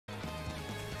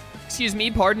Excuse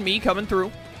me, pardon me, coming through.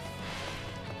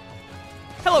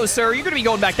 Hello, sir. You're gonna be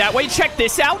going back that way. Check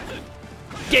this out.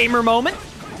 Gamer moment.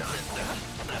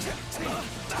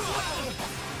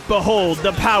 Behold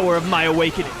the power of my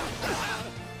awakening.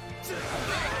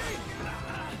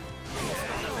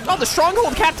 Oh, the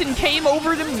Stronghold Captain came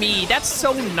over to me. That's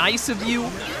so nice of you.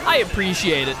 I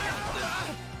appreciate it.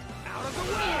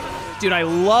 Dude, I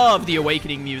love the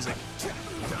Awakening music.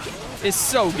 It's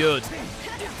so good.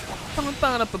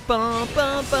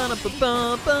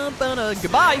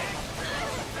 Goodbye.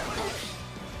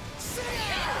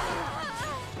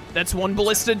 That's one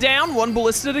ballista down, one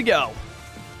ballista to go.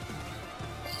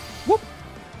 Whoop.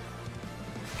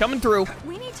 Coming through.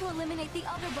 We need to eliminate the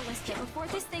other ballista before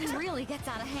this thing really gets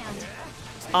out of hand.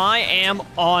 I am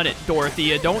on it,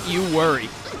 Dorothea. Don't you worry.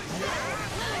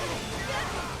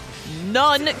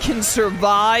 None can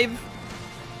survive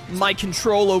my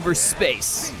control over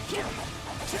space.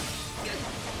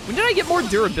 When did I get more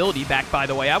durability back, by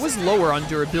the way? I was lower on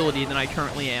durability than I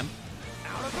currently am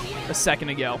a second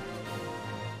ago.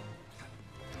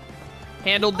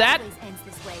 Handled that. Always ends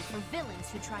this way for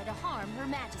villains who try to harm Her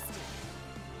Majesty.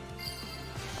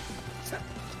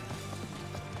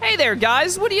 Hey there,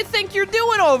 guys. What do you think you're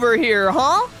doing over here,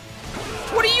 huh?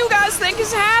 What do you guys think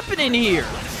is happening here?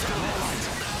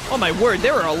 Oh my word,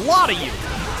 there are a lot of you.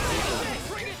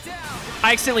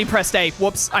 I accidentally pressed A.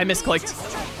 Whoops, I misclicked.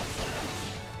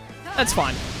 That's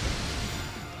fine.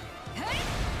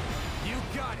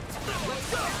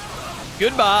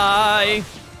 Goodbye.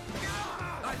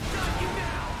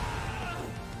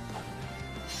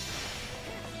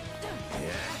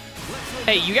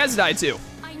 Hey, you guys died too.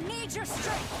 I need your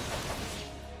strength.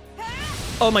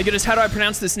 Oh my goodness, how do I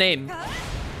pronounce this name?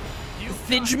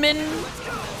 Thijman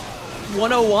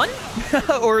 101?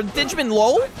 Or Thijman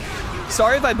Lol?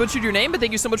 Sorry if I butchered your name, but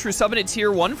thank you so much for subbing at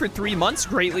tier 1 for 3 months.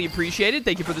 Greatly appreciated.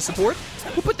 Thank you for the support.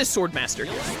 Who put this Swordmaster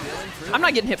here? I'm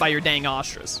not getting hit by your dang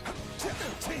Ostras.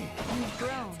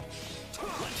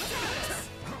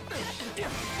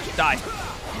 Die.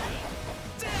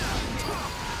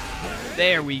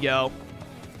 There we go.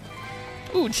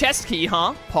 Ooh, chest key,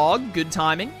 huh? Pog, good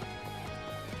timing.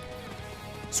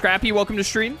 Scrappy, welcome to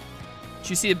stream. Did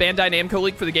you see the Bandai Namco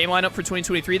leak for the game lineup for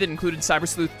 2023 that included Cyber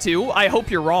Sleuth 2? I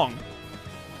hope you're wrong.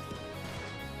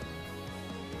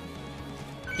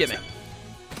 Gimme.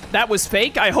 That was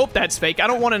fake? I hope that's fake. I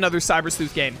don't want another Cyber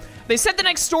Sleuth game. They said the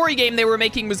next story game they were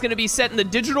making was going to be set in the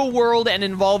digital world and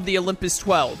involve the Olympus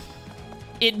 12.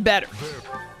 It better.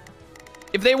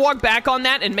 If they walk back on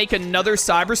that and make another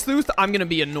Cyber Sleuth, I'm going to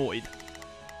be annoyed.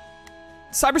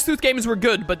 Cyber Sleuth games were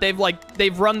good, but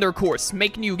they've run their course.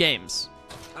 Make new games.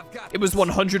 It was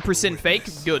 100% fake.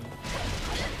 Good.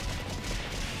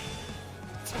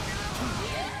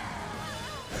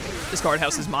 This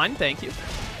guardhouse is mine. Thank you.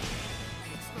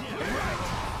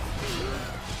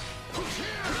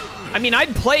 I mean,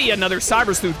 I'd play another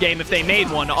Cyber Sleuth game if they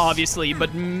made one, obviously,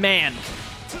 but man,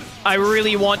 I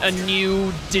really want a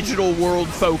new digital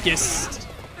world-focused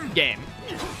game.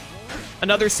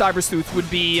 Another Cyber Sleuth would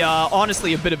be,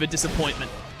 honestly, a bit of a disappointment.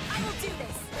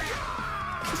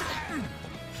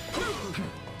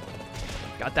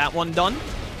 Got that one done.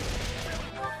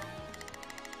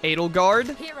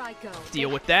 Edelgard. Here I go. Deal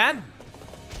with that.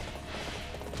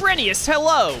 Brenius,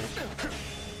 hello.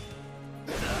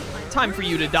 Time for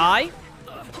you to die.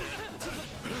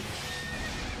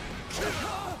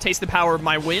 Taste the power of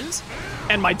my winds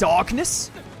and my darkness.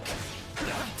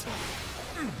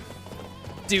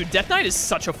 Dude, Death Knight is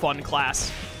such a fun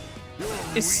class.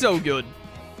 It's so good.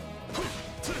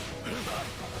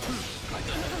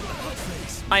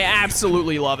 I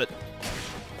absolutely love it.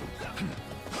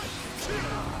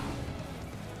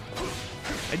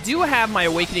 I do have my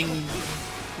Awakening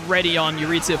ready on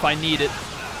Yuritsa if I need it.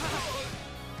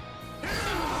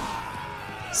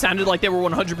 Sounded like they were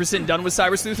 100% done with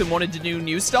Cyber Sleuth and wanted to do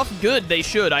new stuff. Good, they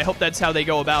should. I hope that's how they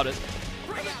go about it.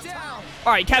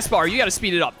 All right, Caspar, you got to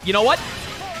speed it up. You know what?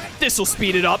 This will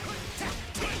speed it up.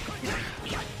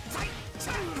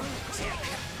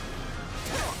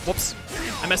 Whoops.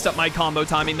 I messed up my combo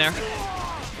timing there.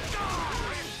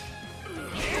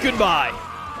 Goodbye.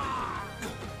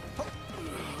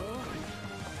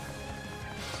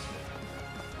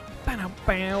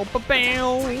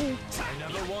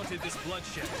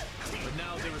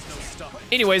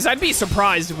 Anyways, I'd be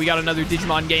surprised if we got another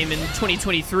Digimon game in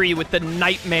 2023 with the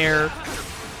nightmare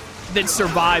that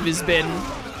Survive has been.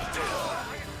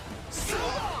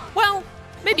 Well,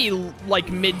 maybe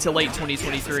like mid to late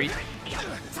 2023.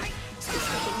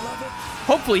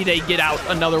 Hopefully they get out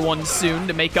another one soon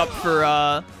to make up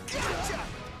for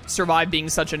Survive being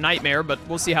such a nightmare, but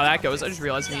we'll see how that goes. I just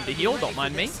realized I need to heal. Don't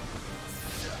mind me.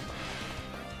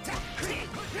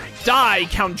 Die,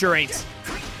 Count Geraint.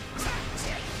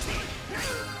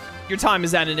 Your time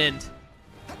is at an end.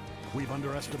 We've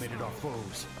underestimated our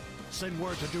foes. Send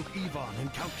word to Duke Ivan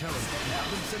and Count Karen.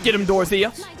 Get him, Dorothea.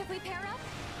 Mind if we pair up?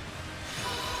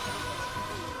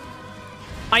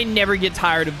 I never get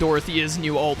tired of Dorothea's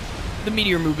new ult. The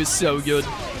meteor move is so good.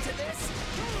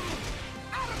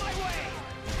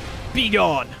 Be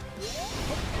gone.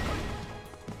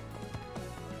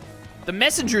 The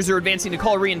messengers are advancing to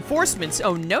call reinforcements.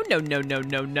 Oh, no, no, no, no,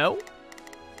 no, no.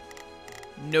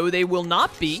 No, they will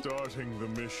not be. Starting the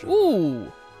mission.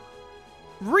 Ooh.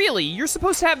 Really? You're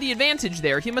supposed to have the advantage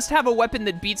there. He must have a weapon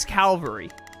that beats cavalry.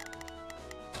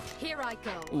 Here I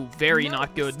go. Ooh, very No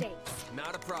not good. mistakes.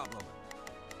 Not a problem.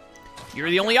 You're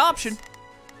the only option.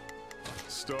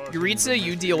 Starting Yuritsa, the you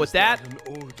mission. deal with Is that. an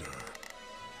order?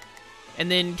 And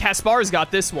then Kaspar's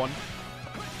got this one.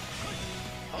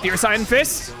 Fierce Iron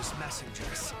Fist. Those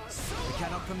messengers. We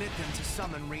cannot permit them to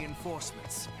summon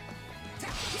reinforcements.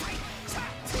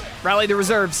 Rally the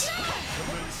reserves.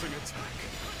 Commencing attack.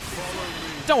 Follow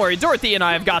me. Don't worry, Dorothy and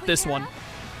I have got this one.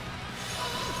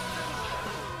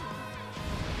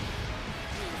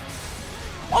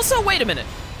 Also, wait a minute.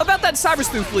 About that Cyber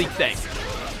Sleuth leak thing.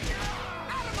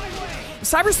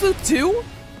 Cyber Sleuth 2?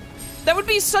 That would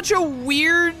be such a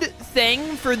weird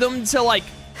thing for them to, like,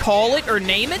 call it or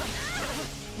name it.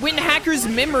 When Hacker's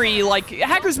Memory, like,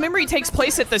 Hacker's Memory takes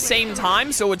place at the same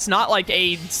time, so it's not like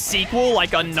a sequel,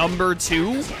 like a number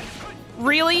 2,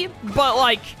 really. But,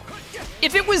 like,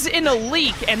 if it was in a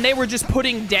leak and they were just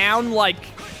putting down, like,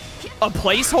 a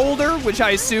placeholder, which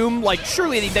I assume, like,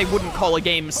 surely they wouldn't call a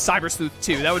game Cyber Sleuth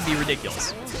 2. That would be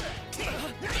ridiculous.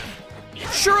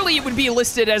 Surely it would be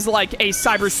listed as, like, a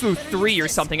Cyber Sleuth 3 or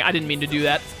something. I didn't mean to do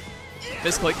that.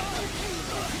 Misclick.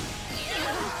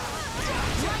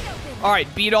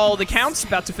 Alright, beat all the counts.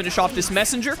 About to finish off this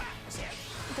messenger.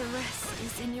 The rest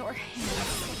is in your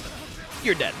hands.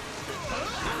 You're dead.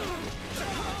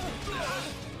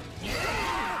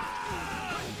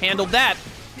 Handled that.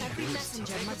 Every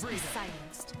messenger must be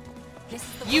silenced. This is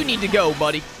the You need to go,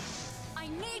 buddy. I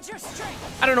need your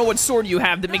strength. I don't know what sword you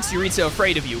have that makes Yuritsa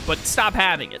afraid of you, but stop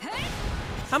having it.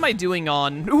 How am I doing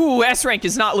on... Ooh, S rank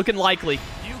is not looking likely.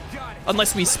 You got it.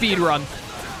 Unless we speedrun.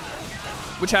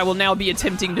 Which I will now be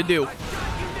attempting to do.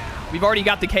 We've already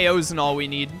got the KOs and all we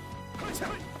need.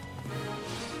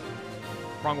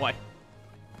 Wrong way.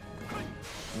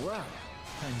 Well,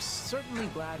 I'm certainly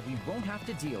glad we won't have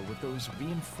to deal with those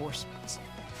reinforcements.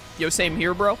 Yo, same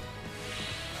here, bro.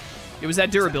 It was that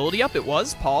durability up? It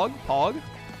was. Pog.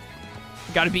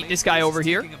 Gotta beat this guy over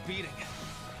here. Taking a beating.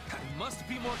 Must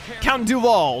be more careful. Count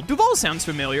Duval. Duval sounds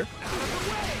familiar.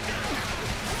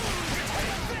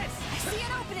 See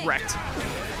an opening. Wrecked.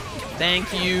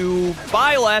 Thank you,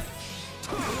 Byleth.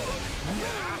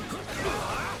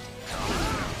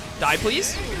 Die,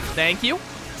 please. Thank you.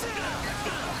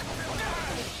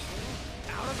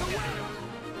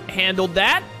 Handled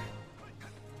that.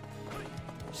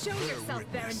 Show yourself,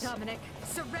 Baron Dominic.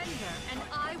 Surrender, and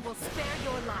I will spare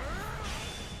your life.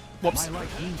 Whoops. My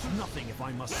life means nothing if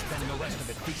I must spend the rest of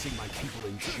it facing my people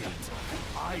in shame.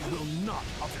 I will not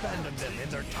abandon them in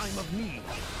their time of need.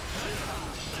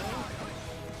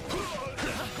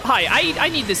 Hi, I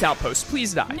need this outpost.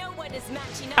 Please die. No one is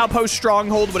matching up. Outpost,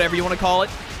 stronghold, whatever you want to call it.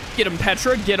 Get him,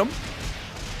 Petra. Get him. The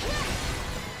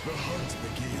hunt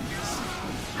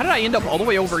begins. How did I end up all the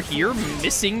way over here,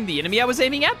 missing the enemy I was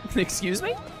aiming at? Excuse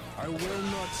me? I will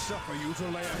not suffer you to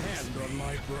lay a hand on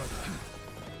my brother.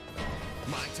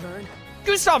 My turn.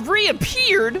 Gustave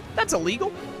reappeared? That's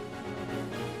illegal.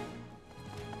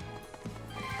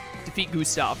 Defeat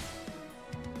Gustave.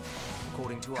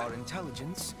 According to our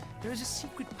intelligence, there is a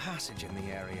secret passage in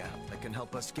the area that can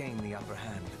help us gain the upper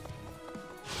hand.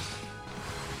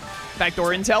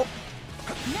 Backdoor intel.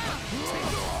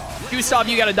 Gustave,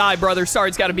 you gotta die, brother. Sorry,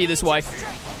 it's gotta be this way.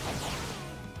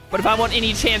 But if I want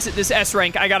any chance at this S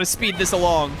rank, I gotta speed this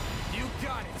along. You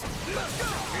got it.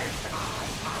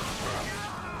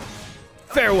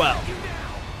 Farewell.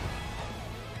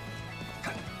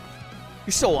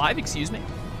 You're still alive, excuse me?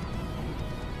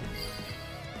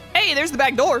 Hey, there's the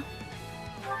back door.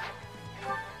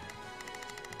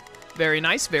 Very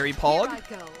nice, very Here pog. I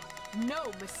go.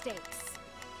 No mistakes.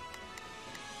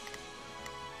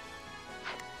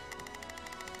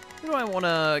 Who do I want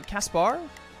to... Caspar?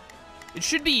 It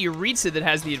should be Yuritsa that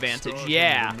has the advantage. Starting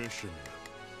Yeah. the mission.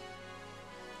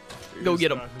 Go Is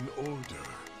get him. that an order?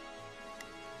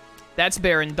 That's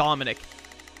Baron Dominic.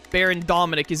 Baron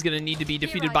Dominic is going to need to be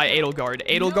defeated by Edelgard.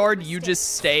 Edelgard, you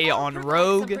just stay on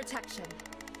Rogue.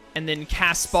 And then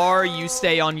Caspar, you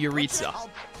stay on Yuritsa.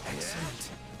 Excellent.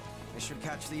 This should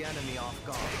catch the enemy off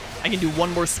guard. I can do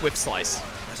one more swift slice.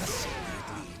 Let us see where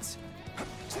it leads.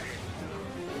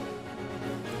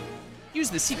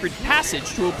 Use the secret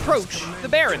passage to approach the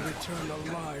Baron. Return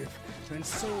alive, and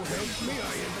so help me,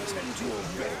 I intend to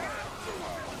obey.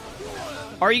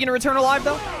 Are you gonna return alive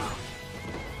though?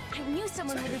 I knew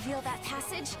someone would reveal that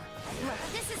passage. Look,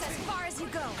 this is as far as you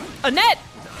go. Annette!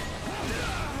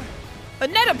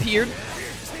 Annette appeared.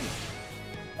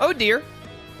 Oh dear.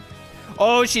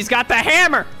 Oh, she's got the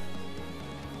hammer.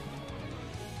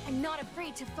 I'm not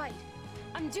afraid to fight.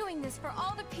 I'm doing this for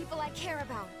all the people I care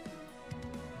about.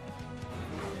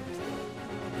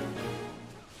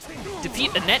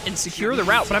 Defeat Annette and secure the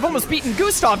route, but I've almost beaten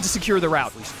Gustave to secure the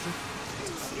route.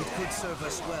 It could serve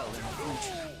us well in the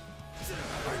future.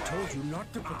 I told you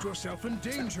not to put yourself in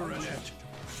danger, Annette.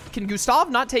 Can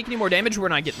Gustave not take any more damage? We're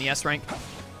not getting the S rank.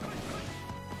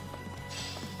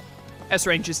 S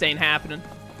rank just ain't happening.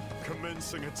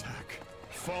 Commencing attack.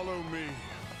 Follow me.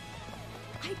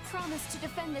 I promise to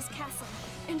defend this castle,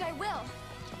 and I will,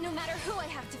 no matter who I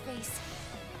have to face.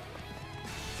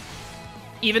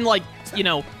 Even like, you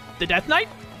know, the Death Knight?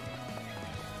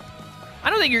 I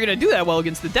don't think you're gonna do that well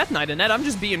against the Death Knight, Annette. I'm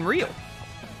just being real.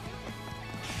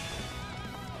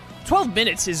 12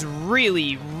 minutes is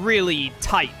really, really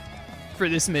tight for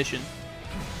this mission.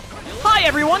 Hi,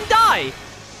 everyone, die!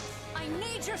 I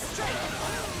need your strength.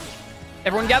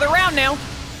 Everyone gather around now.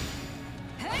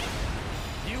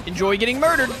 Enjoy getting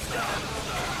murdered.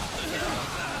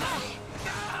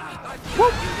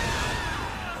 Whoop.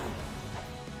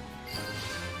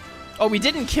 Oh, we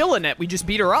didn't kill Annette. We just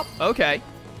beat her up. Okay.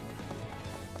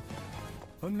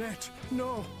 Annette,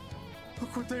 no.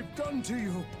 Look what they've done to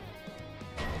you.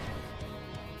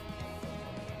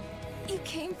 You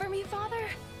came for me, Father?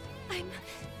 I'm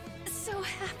so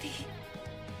happy.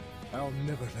 I'll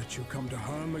never let you come to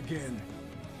harm again.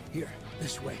 Here,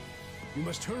 this way. You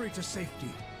must hurry to safety.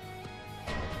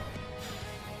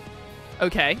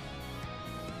 Okay.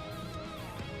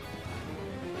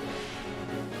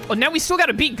 Oh, now we still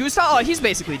gotta beat Gustave? Oh, he's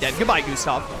basically dead. Goodbye,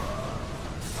 Gustave.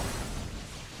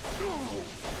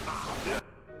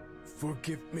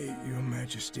 Forgive me, Your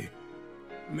Majesty.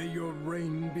 May your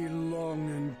reign be long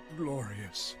and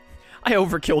glorious. I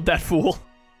overkilled that fool.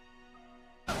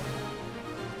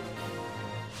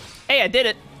 Hey, I did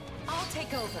it. I'll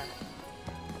take over.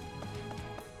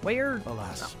 Where?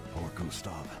 Alas, poor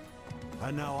Gustave.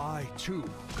 And now I, too,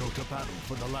 go to battle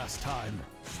for the last time.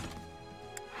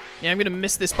 Yeah, I'm gonna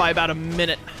miss this by about a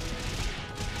minute.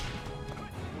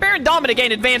 Baron Dominic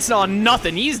ain't advancing on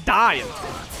nothing. He's dying.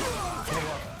 Though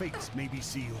our fates may be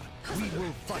sealed, we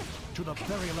will fight to the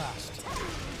very last.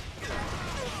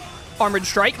 Armored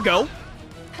Strike, go.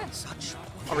 Such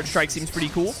Armored Strike seems pretty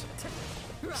cool.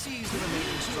 seize the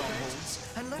remaining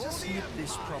strongholds and let us nip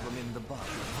this problem in the bud.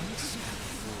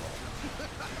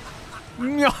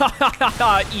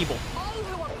 Evil. All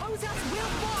who oppose us will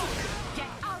fall. Get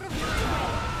out of my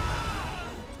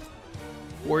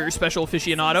way. Warrior Special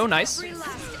Aficionado, nice. Every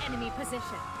last enemy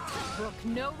position. Brook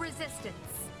no resistance.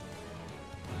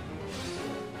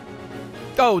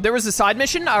 Oh, there was a side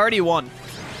mission? I already won.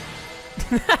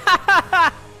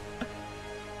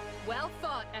 Well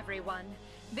fought, everyone.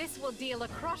 This will deal a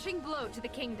crushing blow to the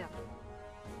kingdom.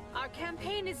 Our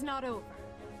campaign is not over,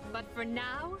 but for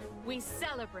now, we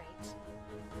celebrate.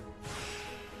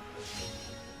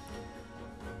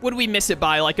 Would we miss it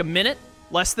by like a minute?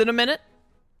 Less than a minute?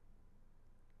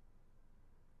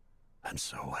 And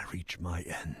so I reach my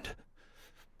end.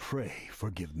 Pray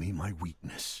forgive me my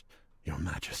weakness, Your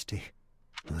Majesty.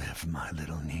 Live, my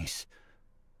little niece,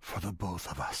 for the both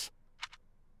of us.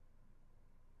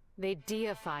 They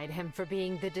deified him for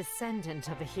being the descendant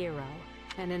of a hero,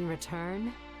 and in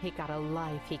return, he got a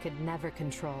life he could never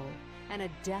control, and a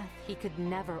death he could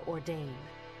never ordain.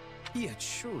 Yet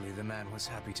surely the man was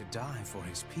happy to die for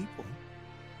his people.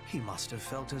 He must have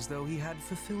felt as though he had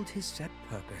fulfilled his set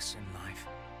purpose in life.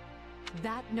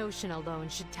 That notion alone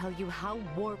should tell you how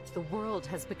warped the world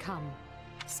has become.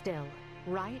 Still,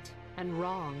 right and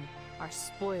wrong are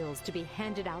spoils to be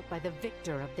handed out by the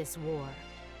victor of this war.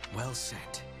 Well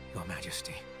said, Your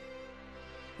Majesty.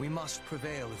 We must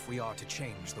prevail if we are to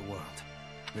change the world.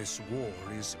 This war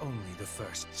is only the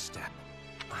first step.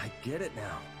 I get it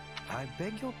now. I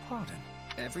beg your pardon.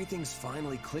 Everything's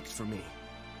finally clicked for me.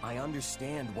 I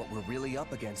understand what we're really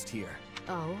up against here.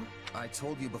 Oh? I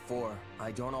told you before,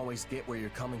 I don't always get where you're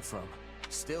coming from.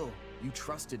 Still, you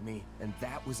trusted me, and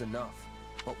that was enough.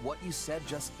 But what you said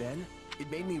just then, it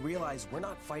made me realize we're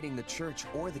not fighting the church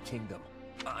or the kingdom.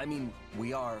 I mean,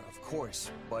 we are, of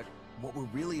course, but what we're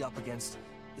really up against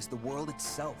is the world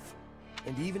itself.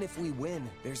 And even if we win,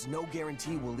 there's no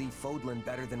guarantee we'll leave Fódlan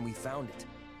better than we found it.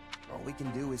 All we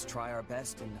can do is try our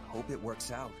best and hope it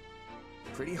works out.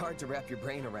 Pretty hard to wrap your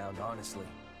brain around, honestly.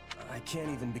 I can't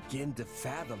even begin to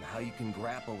fathom how you can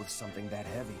grapple with something that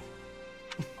heavy.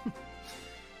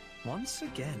 Once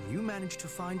again, you managed to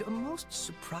find a most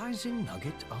surprising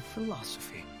nugget of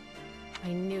philosophy. I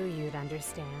knew you'd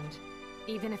understand.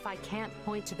 Even if I can't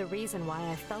point to the reason why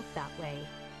I felt that way.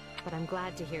 But I'm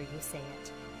glad to hear you say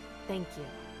it. Thank you.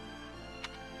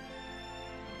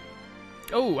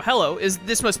 Oh, hello.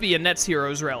 This must be Annette's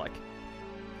hero's relic.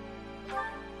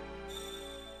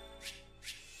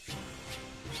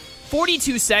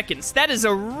 "42 seconds. That is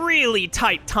a really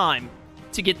tight time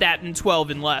to get that in 12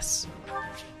 and less.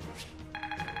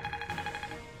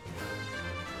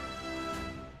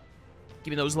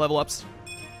 Give me those level ups.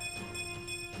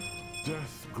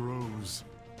 Death grows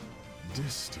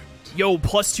distant. Yo,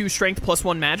 +2 strength,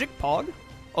 +1 magic, Pog.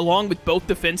 Along with both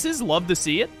defenses. Love to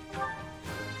see it.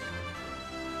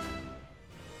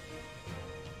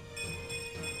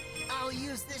 I'll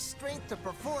use this strength to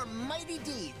perform mighty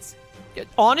deeds.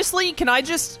 Honestly, can I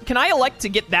elect to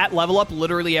get that level up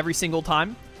literally every single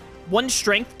time? 1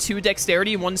 strength, 2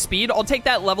 dexterity, 1 speed. I'll take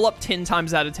that level up 10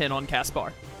 times out of 10 on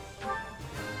Caspar.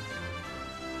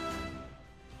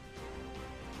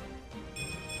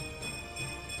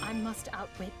 I must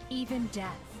outwit even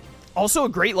death. Also a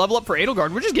great level up for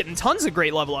Edelgard. We're just getting tons of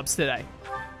great level ups today.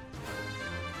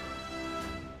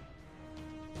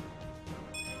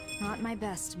 Not my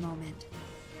best moment.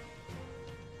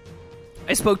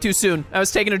 I spoke too soon. I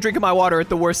was taking a drink of my water at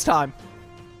the worst time.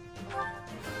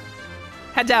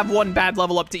 Had to have 1 bad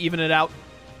level up to even it out.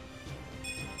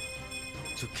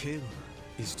 To kill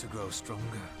is to grow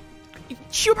stronger.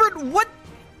 Hubert, what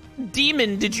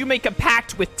demon did you make a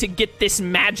pact with to get this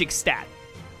magic stat?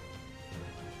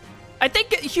 I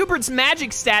think Hubert's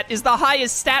magic stat is the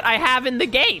highest stat I have in the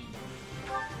game.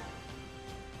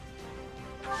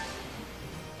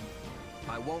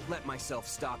 I won't let myself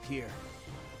stop here.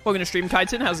 Welcome to stream,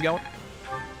 Kaiten. How's it going?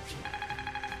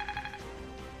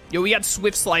 Yo, we got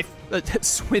Swift Slice.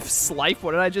 Swift Slice?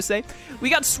 What did I just say? We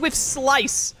got Swift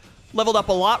Slice leveled up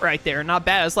a lot right there. Not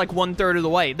bad. It's like 1/3 of the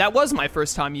way. That was my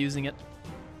first time using it.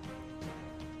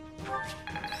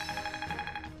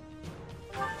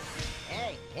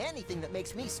 Hey, anything that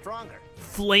makes me stronger.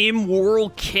 Flame Whirl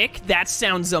Kick? That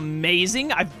sounds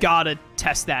amazing. I've got to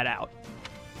test that out.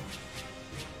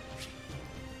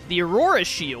 The Aurora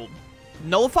Shield.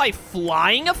 Nullify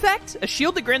flying effect? A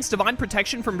shield that grants divine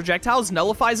protection from projectiles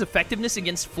nullifies effectiveness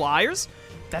against flyers?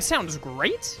 That sounds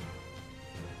great.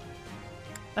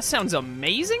 That sounds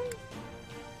amazing.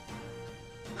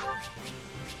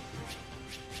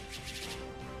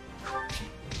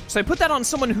 So I put that on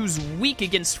someone who's weak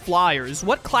against flyers.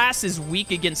 What class is weak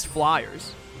against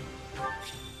flyers?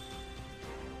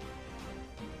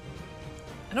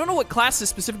 I don't know what class is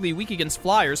specifically weak against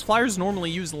flyers. Flyers normally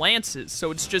use lances,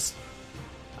 so it's just...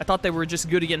 I thought they were just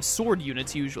good against sword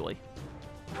units, usually.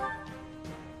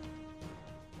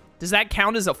 Does that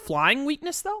count as a flying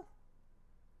weakness, though?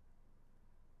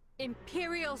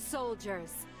 Imperial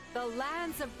soldiers, the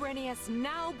lands of Brennius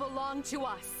now belong to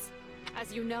us.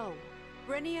 As you know,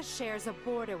 Brennius shares a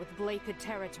border with Byleth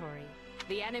territory.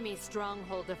 The enemy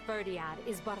stronghold of Ferdiad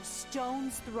is but a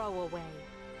stone's throw away.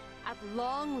 At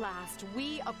long last,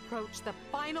 we approach the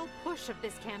final push of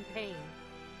this campaign.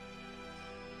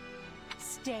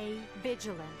 Stay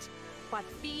vigilant, but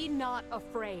be not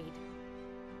afraid.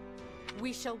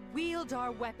 We shall wield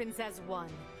our weapons as one,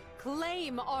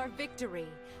 claim our victory,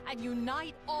 and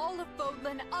unite all of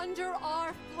Fódlan under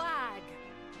our flag.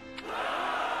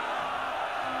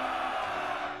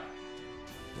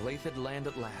 Blythed land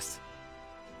at last.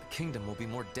 The kingdom will be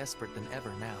more desperate than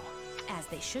ever now. As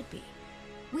they should be.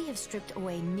 We have stripped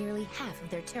away nearly half of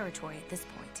their territory at this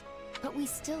point. But we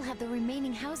still have the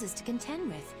remaining houses to contend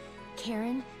with.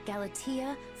 Karen,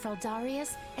 Galatea,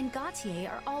 Fraldarius, and Gautier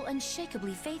are all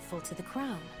unshakably faithful to the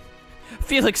crown.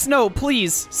 Felix, no,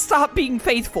 please, stop being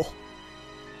faithful.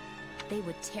 They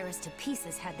would tear us to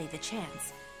pieces had they the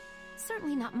chance.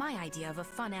 Certainly not my idea of a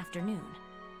fun afternoon.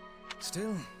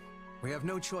 Still, we have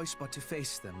no choice but to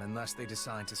face them unless they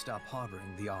decide to stop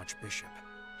harboring the Archbishop.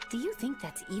 Do you think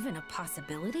that's even a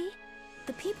possibility?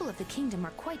 The people of the kingdom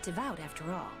are quite devout after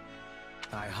all.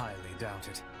 I highly doubt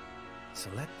it. So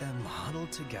let them huddle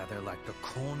together like the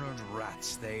cornered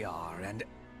rats they are and...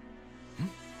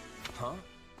 Huh?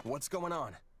 What's going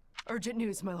on? Urgent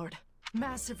news, my lord.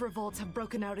 Massive revolts have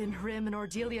broken out in Hrim and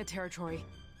Ordelia territory.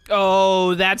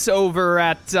 Oh, that's over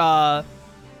at the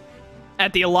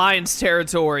Alliance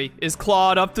territory. Is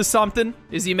Claude up to something?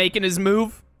 Is he making his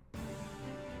move?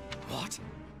 What?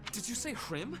 Did you say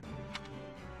Hrim?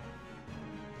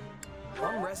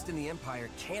 Unrest in the Empire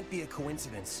can't be a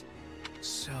coincidence.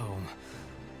 So,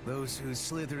 those who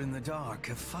slither in the dark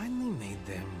have finally made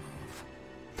their move.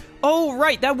 Oh,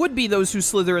 right, that would be those who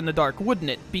slither in the dark,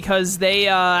 wouldn't it? Because they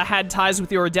had ties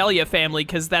with the Ordelia family,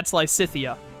 because that's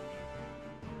Lysithea.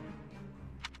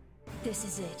 This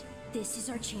is it. This is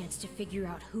our chance to figure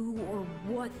out who or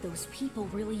what those people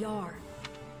really are.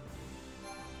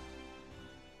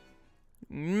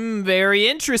 Very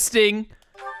interesting.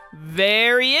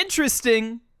 Very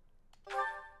interesting.